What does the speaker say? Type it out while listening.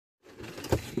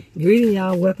Greeting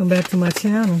y'all, welcome back to my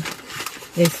channel.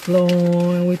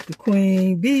 Exploring with the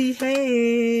Queen Bee.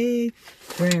 Hey,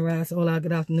 Grand Rise, hola,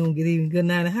 good afternoon, good evening, good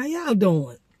night, and how y'all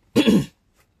doing?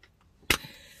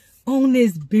 On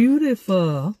this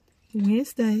beautiful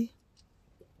Wednesday.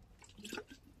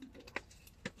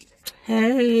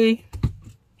 Hey,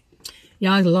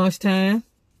 y'all, it's lunchtime.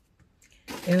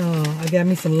 And I got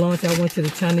me some lunch. I went to the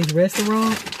Chinese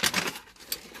restaurant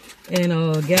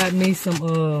and got me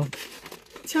some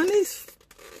Chinese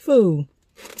food.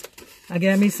 I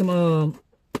got me some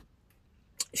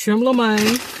shrimp lo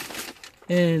mein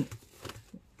and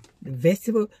the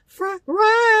vegetable fried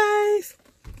rice.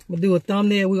 I'm gonna do a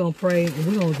thumbnail. We're gonna pray and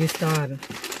we're gonna get started.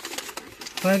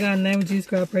 Father God, in the name of Jesus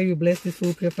Christ, I pray you bless this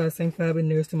food, purify, sanctify, and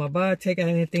nourish to my body. Take out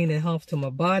anything that harms to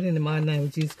my body in the mighty name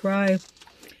of Jesus Christ.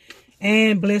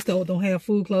 And bless those who don't have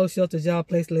food, clothes, shelter, job,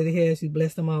 place, let it have. You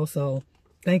bless them also.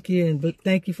 Thank you, and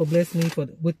thank you for blessing me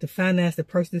with the finance to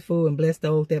purchase this food, and bless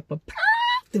those that prepare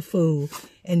the food.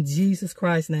 In Jesus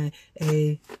Christ's name,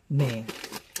 amen.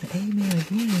 Amen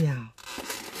again,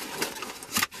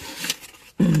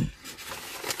 y'all.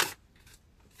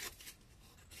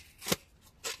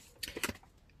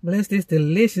 Bless this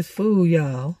delicious food,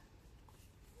 y'all.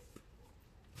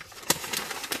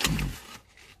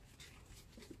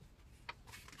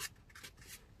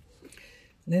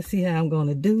 Let's see how I'm going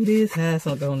to do this, how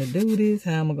I'm going to do this,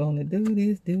 how I'm going to do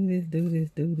this,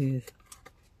 do this.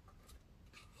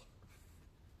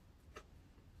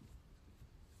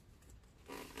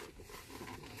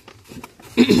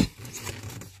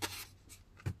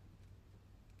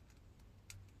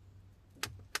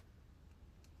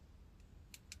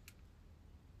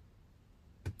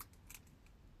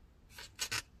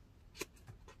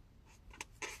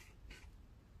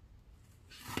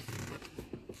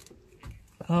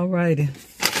 Alrighty.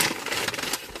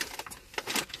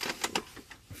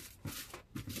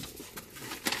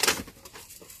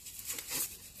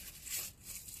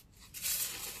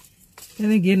 I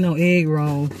didn't get no egg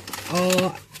roll.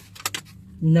 Oh,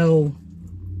 no.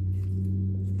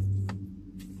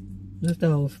 Just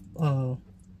those,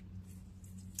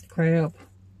 crab,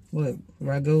 what,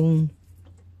 ragoon.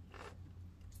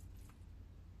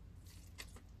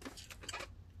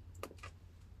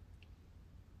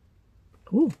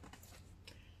 Ooh.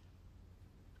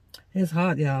 It's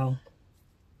hot, y'all.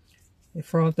 It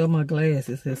frogged up my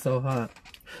glasses. It's so hot.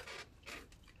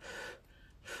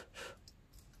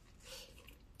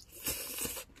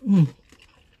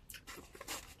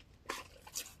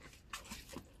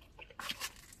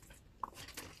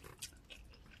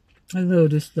 I love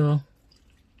this stuff.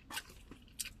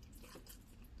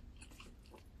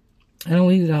 I don't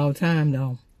eat it all the time,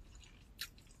 though.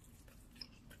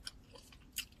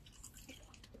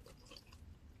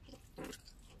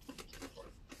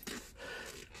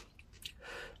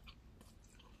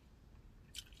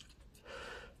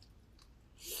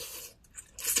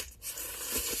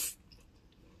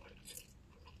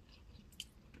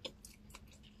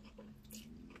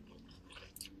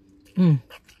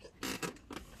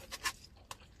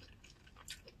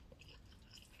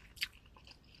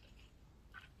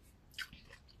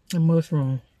 A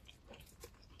mushroom.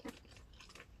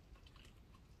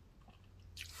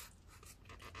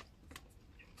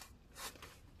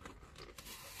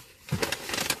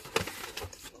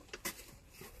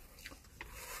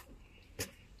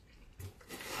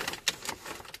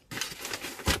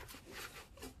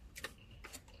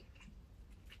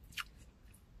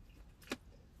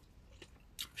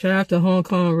 Shout out to Hong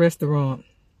Kong restaurant.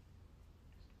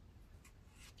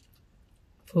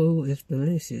 Food is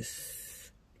delicious.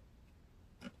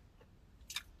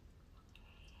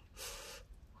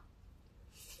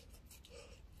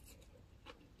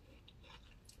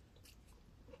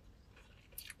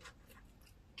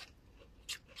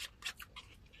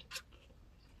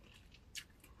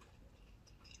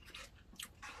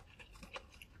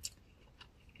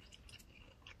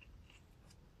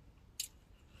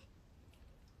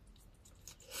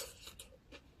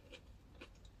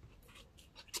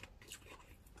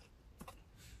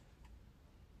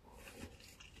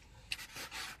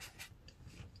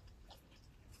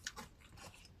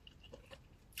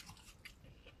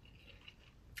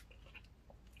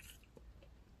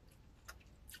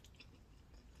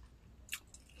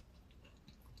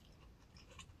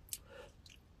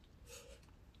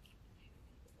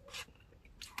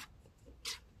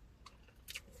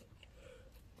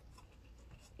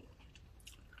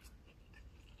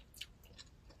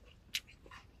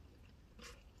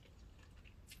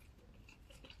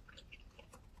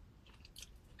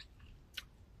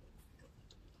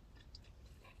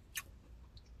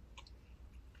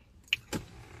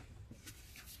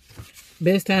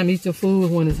 Best time to eat your food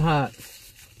is when it's hot.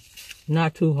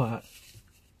 Not too hot.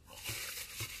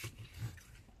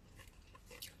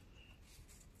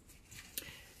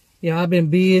 Yeah, I've been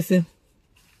busy.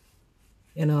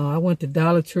 And I went to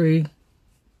Dollar Tree.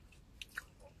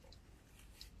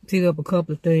 Picked up a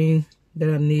couple of things that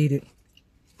I needed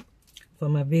for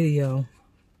my video.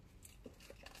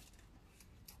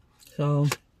 So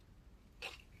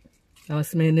I was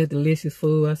smelling that delicious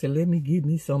food. I said, let me get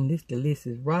me some of this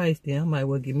delicious rice. Then I might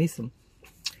well get me some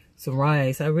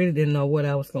rice. I really didn't know what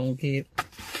I was gonna get.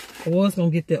 I was gonna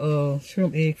get the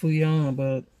shrimp egg fouillon,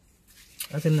 but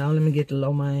I said, no, let me get the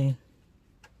lo mein.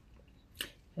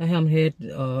 I haven't had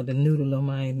the noodle lo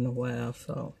mein in a while,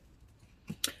 so.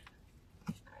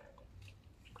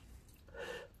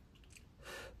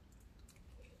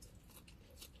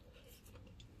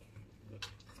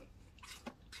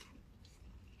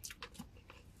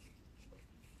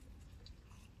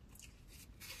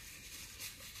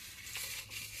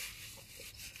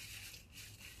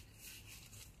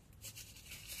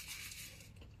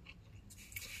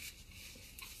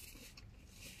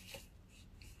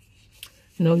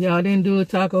 No, y'all didn't do a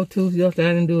Taco Tuesday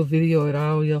yesterday. I didn't do a video at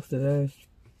all yesterday.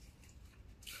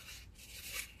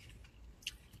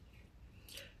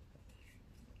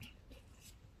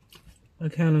 I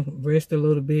kind of rested a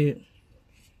little bit.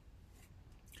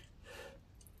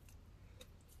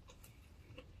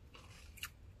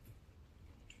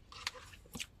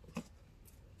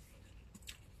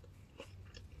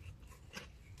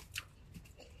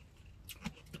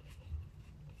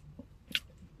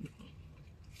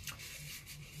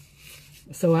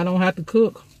 So I don't have to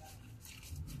cook.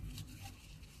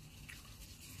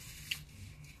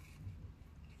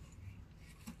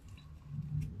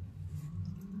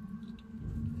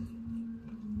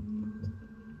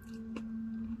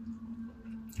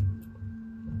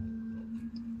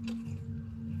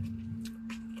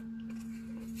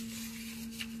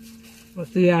 But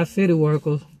see, our city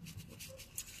workers,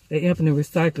 they empty the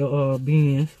recycle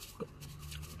bins.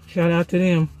 Shout out to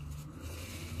them.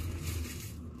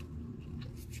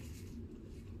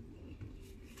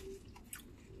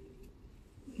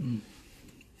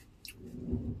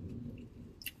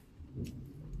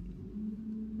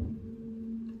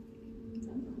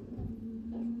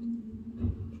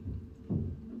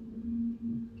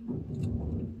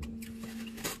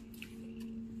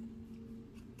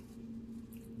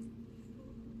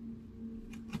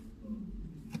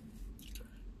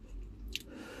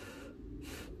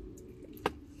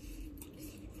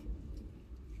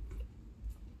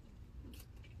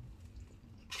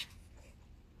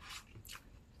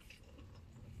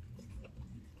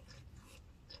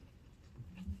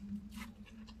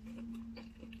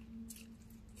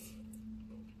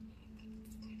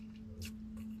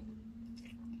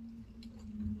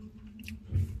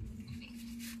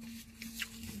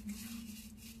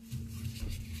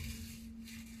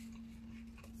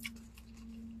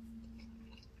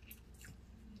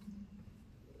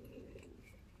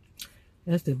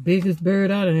 That's the biggest bird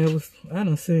I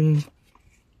done seen.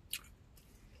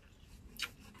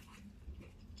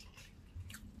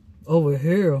 Over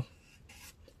here.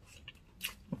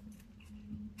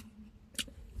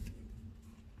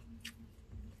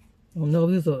 I know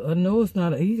it's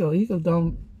not an eagle. Eagles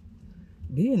don't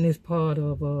be in this part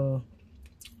of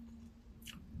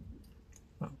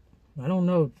I don't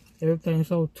know. Everything's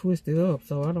so twisted up,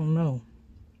 so I don't know.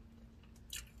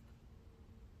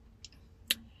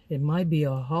 It might be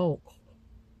a hawk.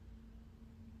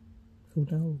 Who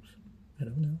knows? I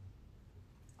don't know.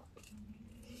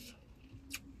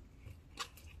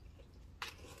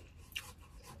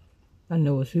 I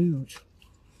know it's huge.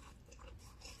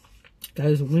 Got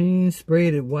his wings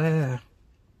spread it wide.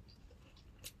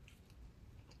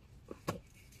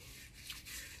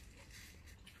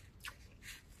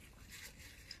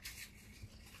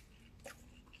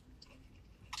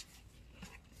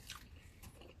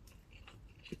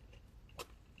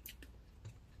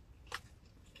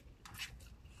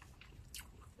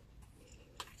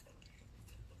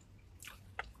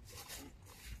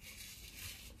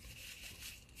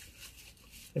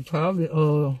 They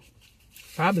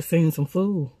probably seen some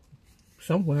food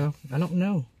somewhere. I don't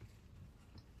know.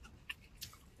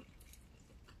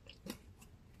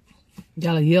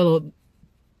 Got a yellow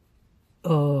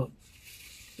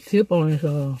tip on his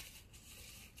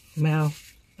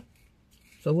mouth.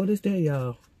 So what is that,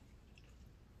 y'all?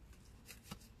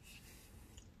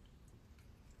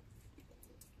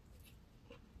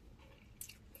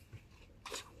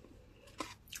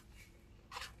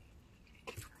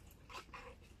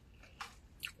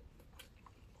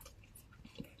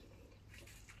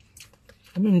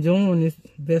 I'm enjoying this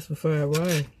Vespa fried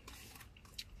rice.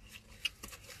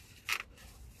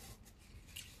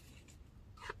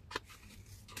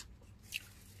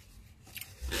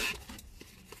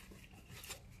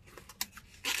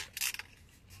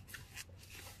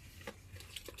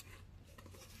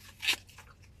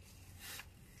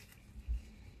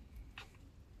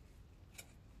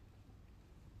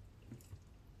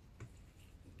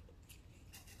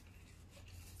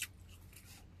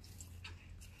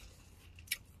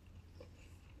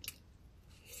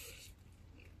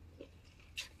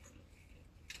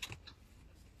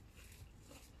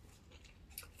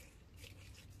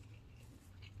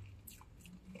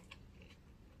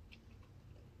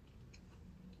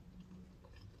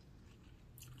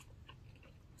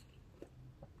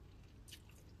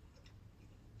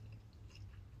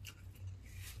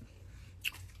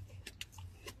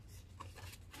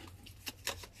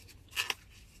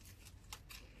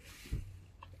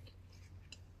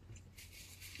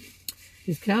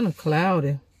 It's kind of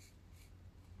cloudy.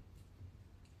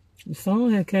 The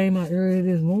sun had came out early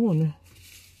this morning.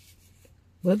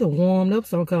 But it warmed up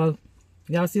some, cause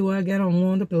y'all see where I got on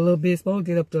warmed up a little bit. Supposed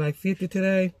to get up to like 50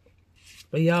 today.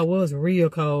 But y'all was real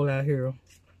cold out here.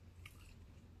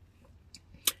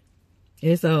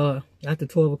 It's after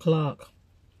 12 o'clock.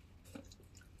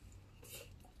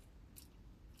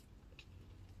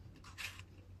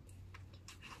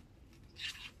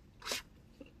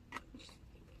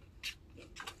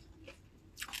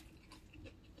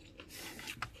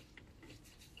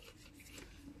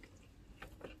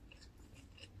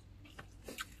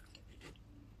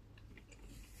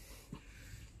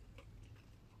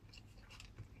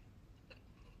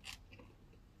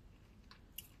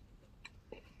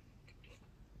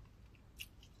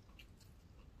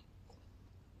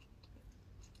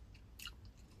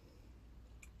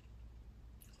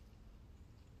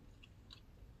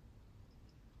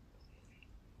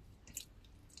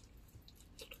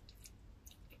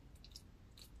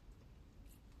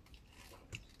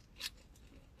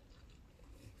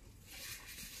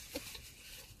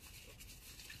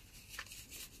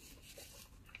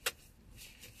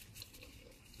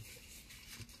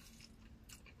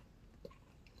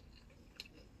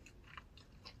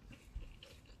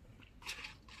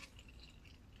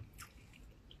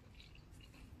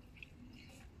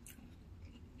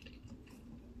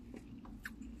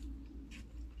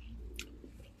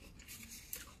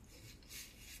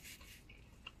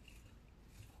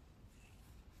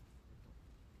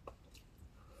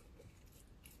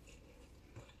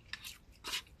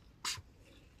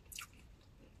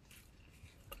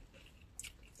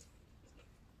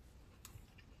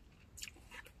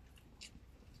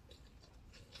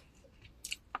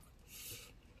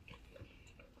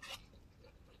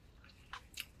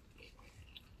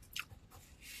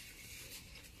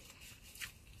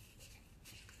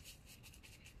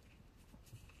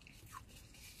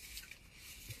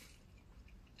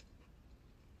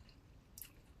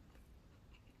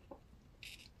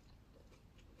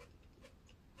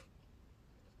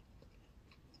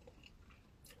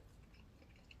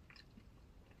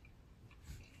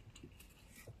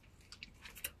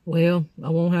 Well, I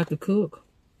won't have to cook.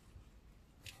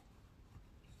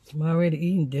 I'm already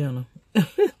eating dinner.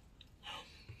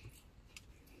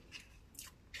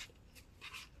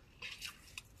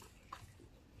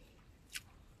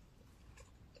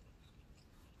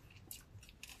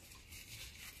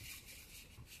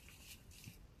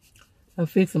 I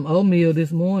fixed some oatmeal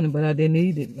this morning, but I didn't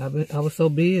eat it. I was so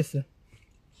busy.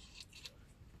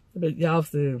 But y'all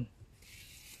said,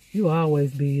 you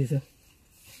always busy.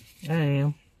 I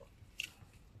am.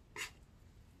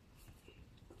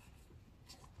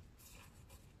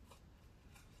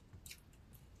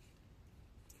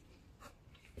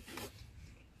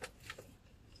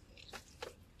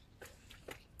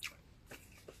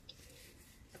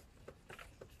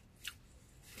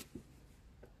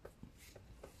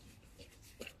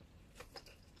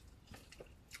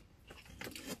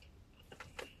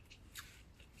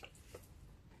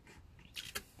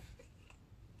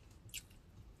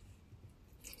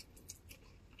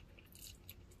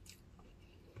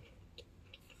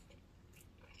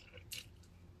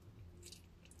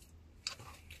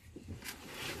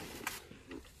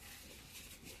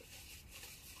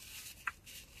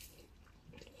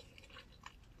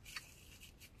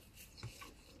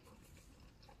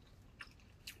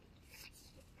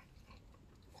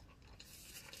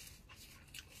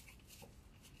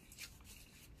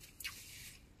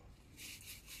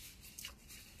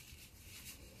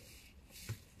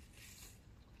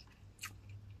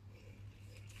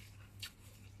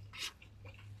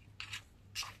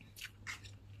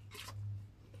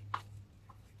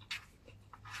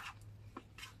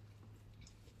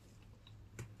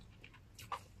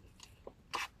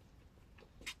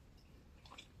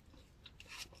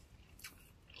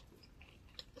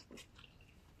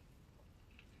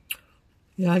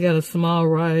 Yeah, I got a small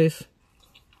rice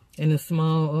and a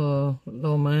small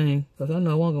lo mein, because I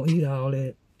know I wasn't going to eat all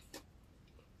that.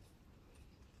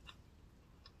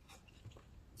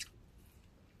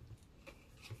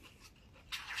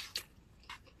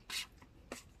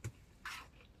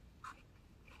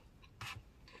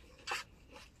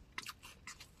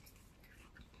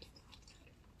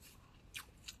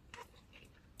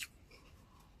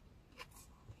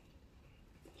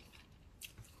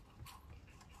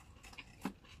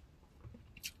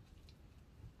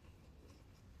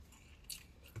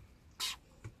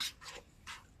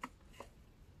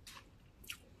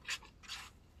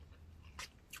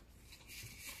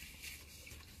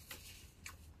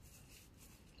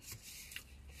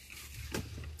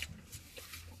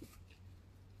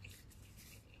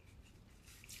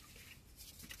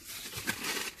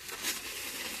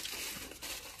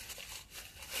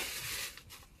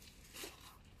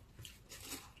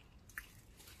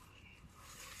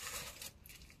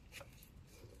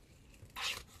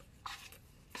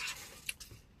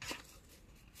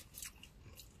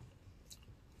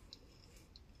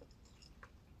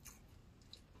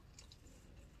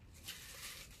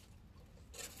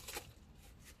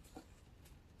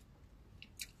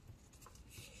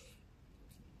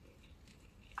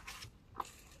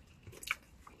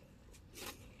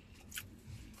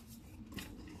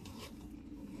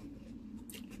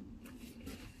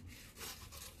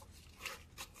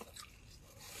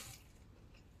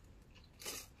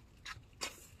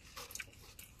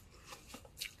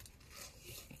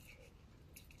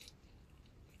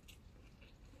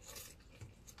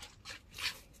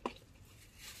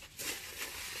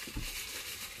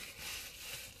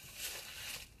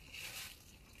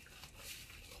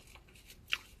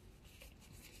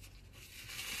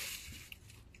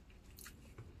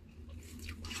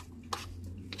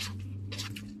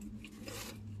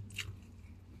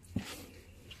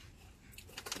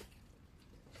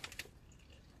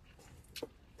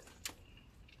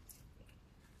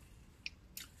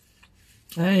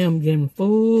 I am getting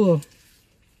full.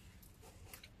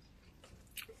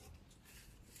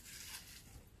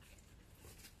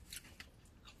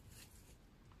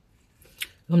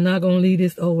 I'm not going to leave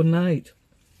this overnight.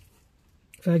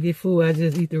 If I get full, I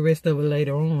just eat the rest of it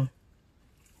later on.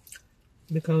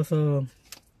 Because I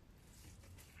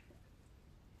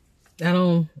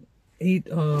don't eat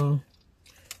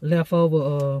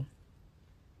leftover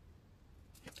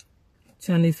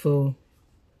Chinese food.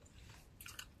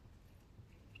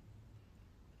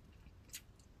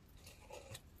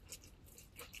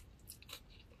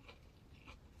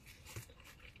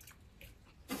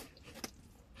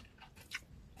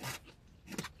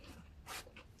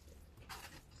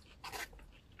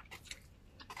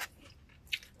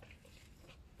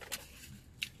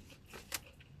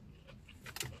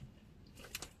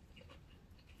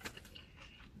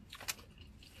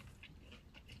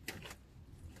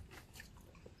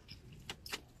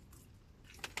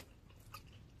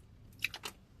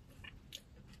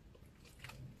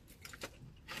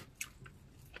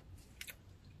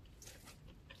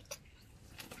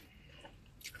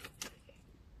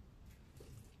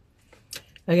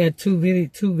 I got two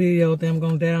videos that I'm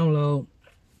going to download.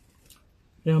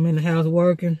 Now I'm in the house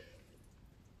working.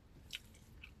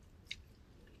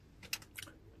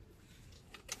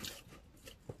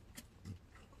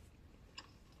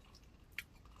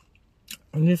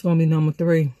 And this is going to be number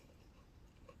 3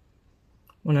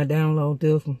 when I download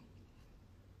this one.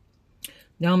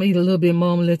 Now I'm going to eat a little bit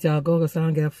more. I'm going to let y'all go because I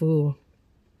don't got full.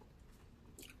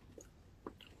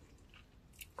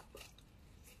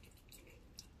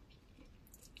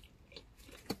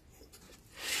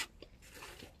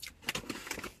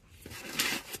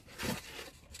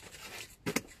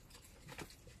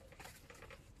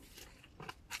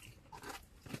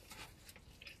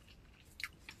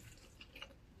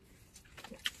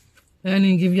 I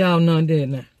didn't give y'all none,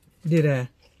 did I?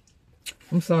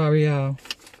 I'm sorry, y'all.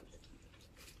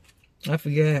 I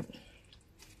forgot.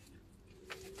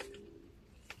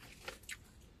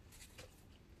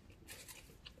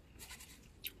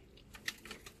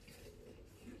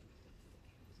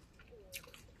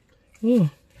 Ooh.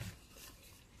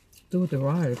 Do it the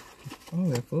right. Oh,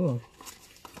 they're full.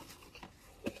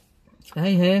 I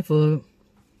ain't had food.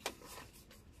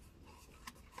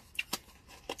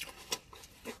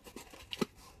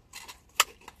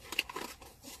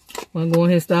 I'm going to go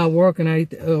ahead and start working. I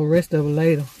eat the rest of it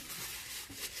later.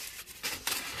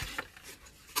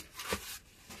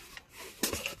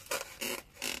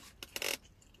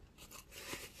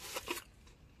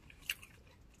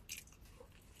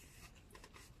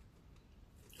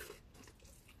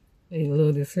 Eat a little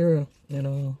of this here, and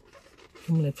I'm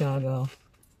gonna let y'all go.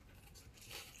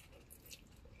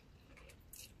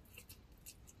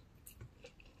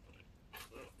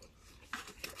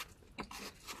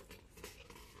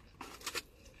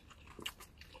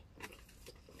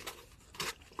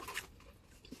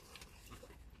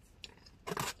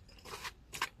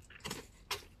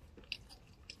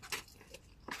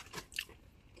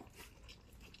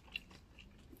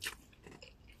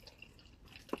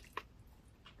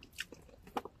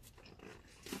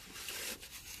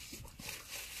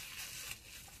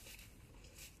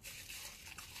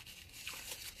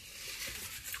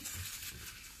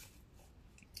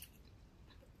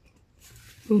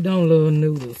 Who don't love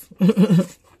noodles?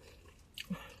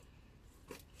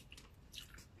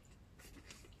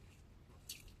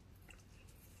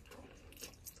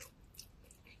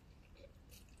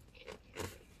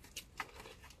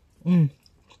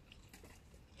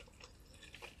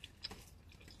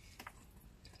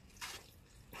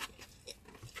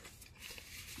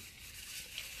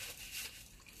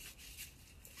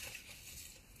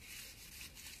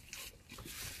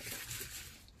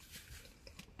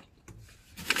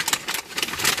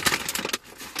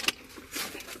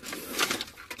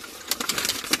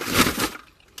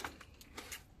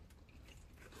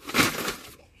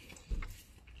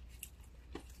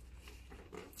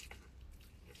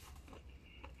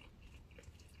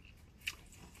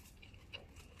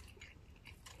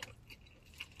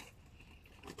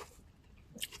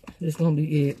 This gonna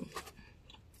be it.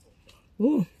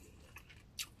 Ooh.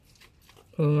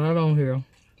 Put a lot on here.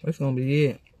 That's gonna be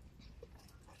it.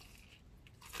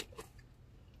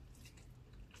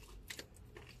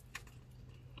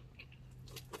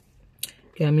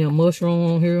 Got me a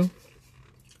mushroom on here.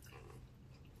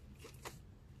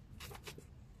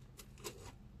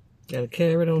 Got a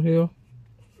carrot on here.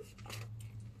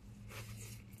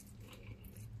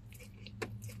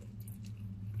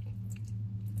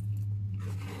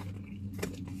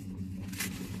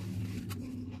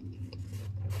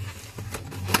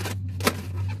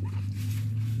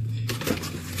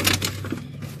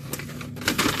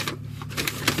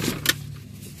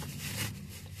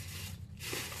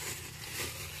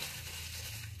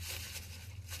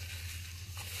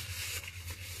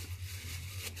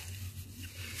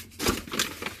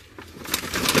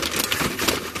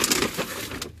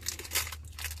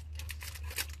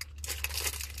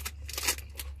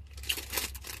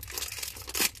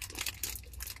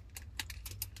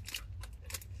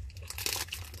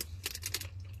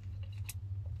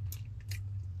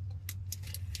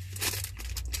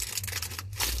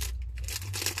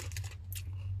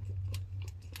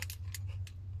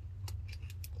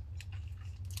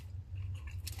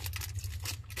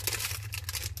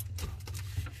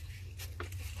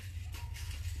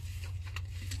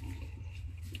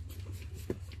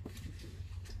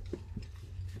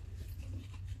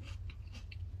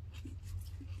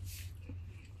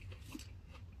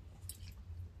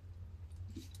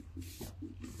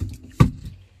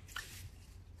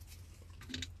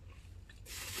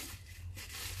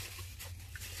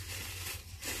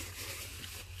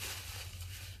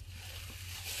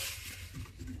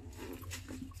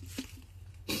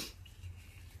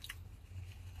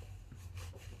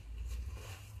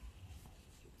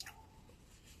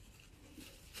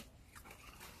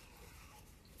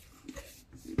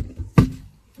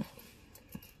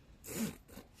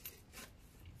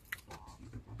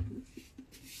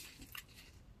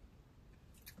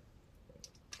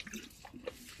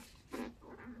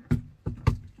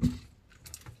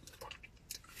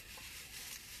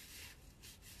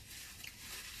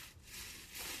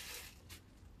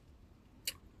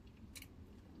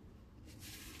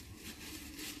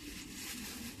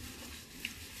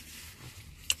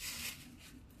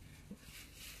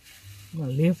 I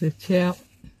lift this chap.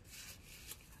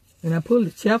 And I put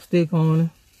the chapstick on it.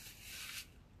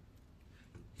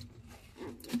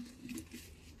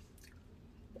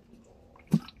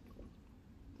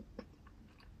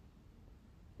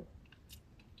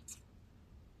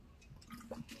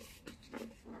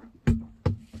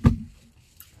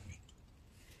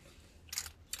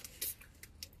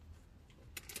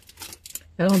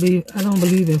 I don't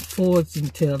believe in fortune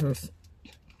tellers.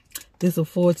 This is a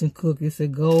fortune cookie. It's a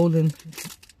golden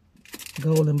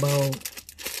bowl.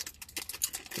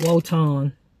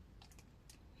 Wotan,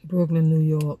 Brooklyn, New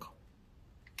York.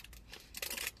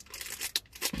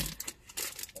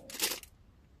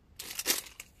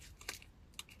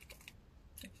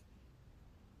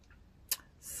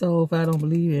 So if I don't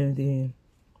believe in it, then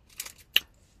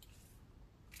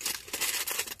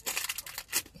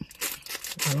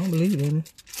I don't believe in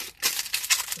it.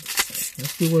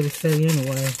 Let's see what it say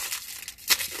anyway.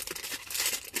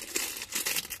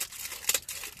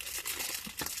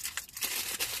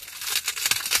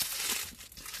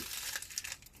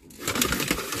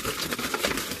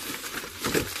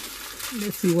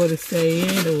 Let's see what it say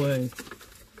anyway.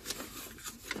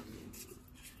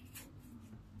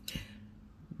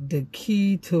 The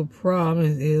key to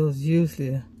problems is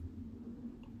usually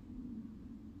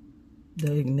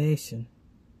the ignition.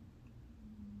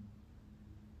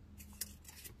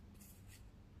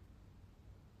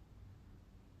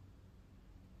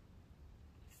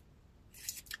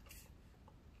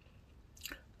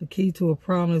 The key to a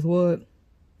problem is what?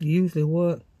 Usually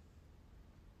what?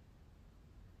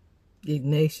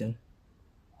 Ignition.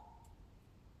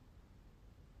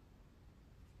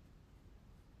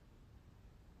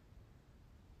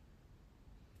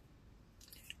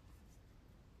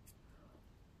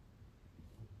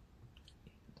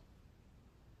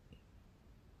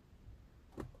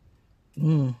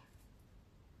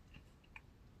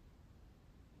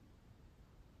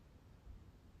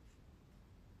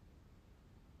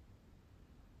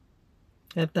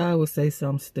 I thought I would say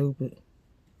something stupid.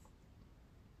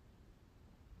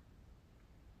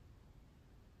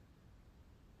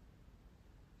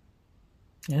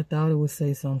 I thought it would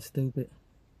say something stupid.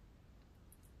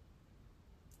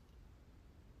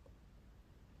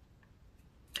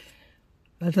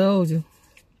 I told you.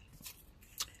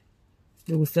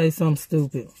 It would say something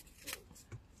stupid.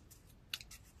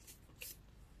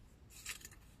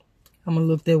 I'm going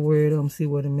to look that word up and see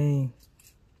what it means.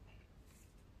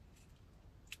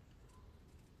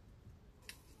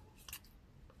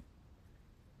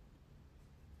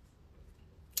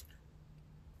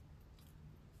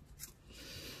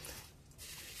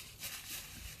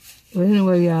 But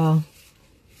anyway, y'all,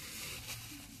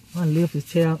 my lip is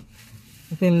chapped.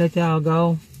 I'm finna let y'all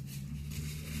go.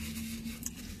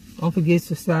 Don't forget to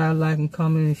subscribe, like, and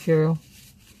comment, and share.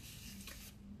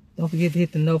 Don't forget to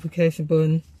hit the notification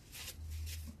button.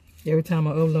 Every time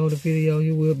I upload a video,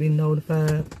 you will be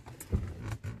notified.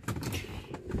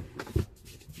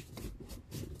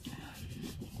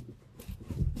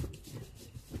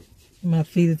 My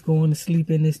feet is going to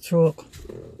sleep in this truck.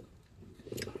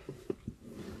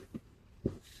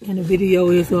 And the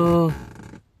video is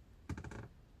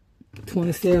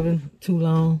 27, too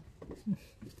long.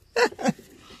 I'm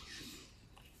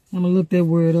gonna look that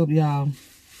word up, y'all.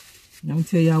 I'm gonna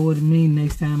tell y'all what it means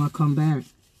next time I come back.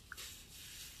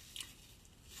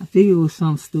 I figured it was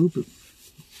something stupid.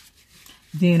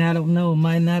 Then I don't know, it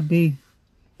might not be.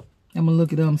 I'm gonna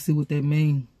look it up and see what that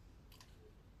means.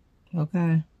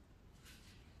 Okay?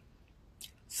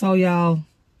 So y'all,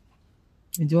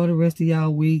 enjoy the rest of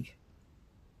y'all week.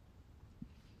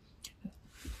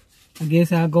 I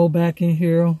guess I'll go back in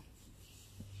here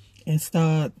and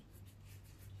start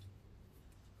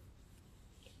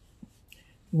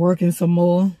working some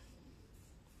more.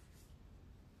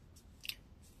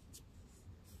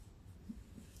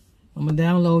 I'm gonna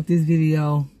download this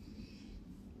video.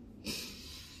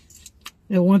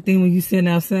 And one thing, when you sitting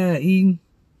outside eating,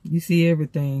 you see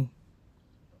everything.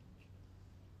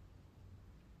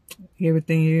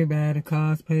 Everybody, the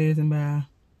cars passing by.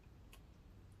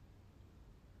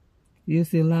 You'll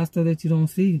see a lot of stuff that you don't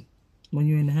see when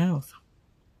you're in the house.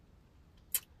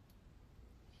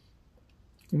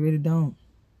 You really don't.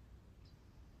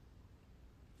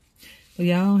 But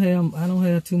yeah, I don't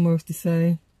have too much to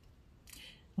say.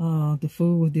 The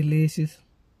food was delicious.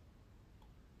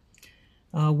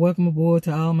 Welcome aboard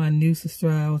to all my new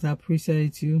subscribers. I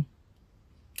appreciate you.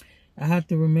 I have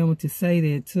to remember to say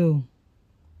that too.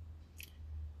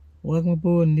 Welcome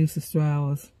aboard, new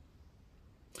subscribers.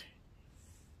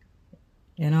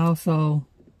 And also,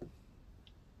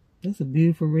 there's a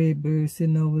beautiful red bird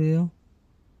sitting over there.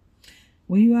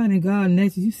 when you out in God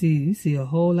nature, you see a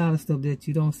whole lot of stuff that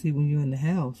you don't see when you're in the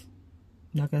house.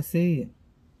 Like I said.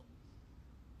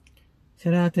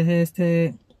 Shout out to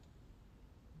hashtag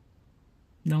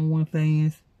 #1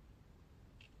 fans.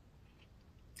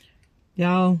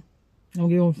 Y'all, I'm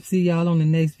going to see y'all on the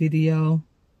next video.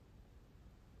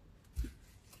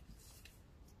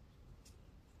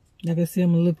 Like I said,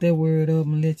 I'm going to look that word up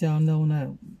and let y'all know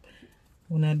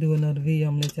when I do another video.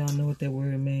 I'm going to let y'all know what that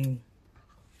word means.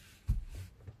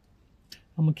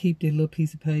 I'm going to keep this little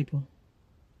piece of paper.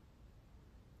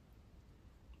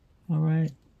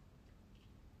 Alright.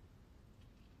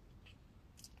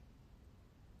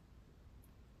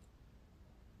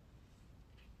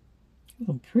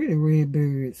 Some pretty red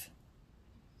birds.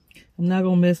 I'm not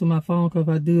going to mess with my phone because if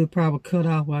I do, it probably cut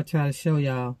off while I try to show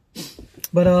y'all.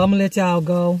 But I'm going to let y'all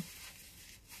go.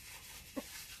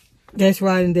 That's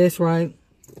right and that's right.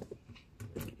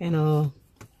 And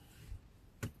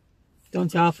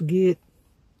don't y'all forget,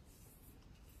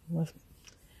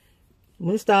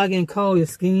 when it start getting cold, your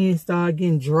skin start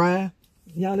getting dry.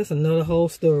 Y'all, that's another whole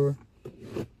story.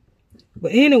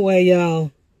 But anyway,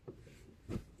 y'all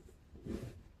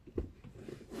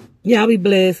be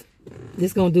blessed.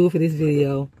 This gonna do it for this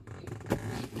video.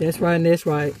 That's right and that's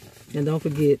right. And don't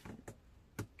forget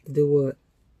to do what?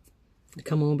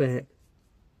 Come on back.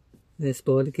 Let's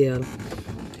spoil together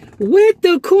with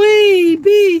the Queen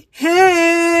Bee.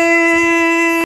 Hey!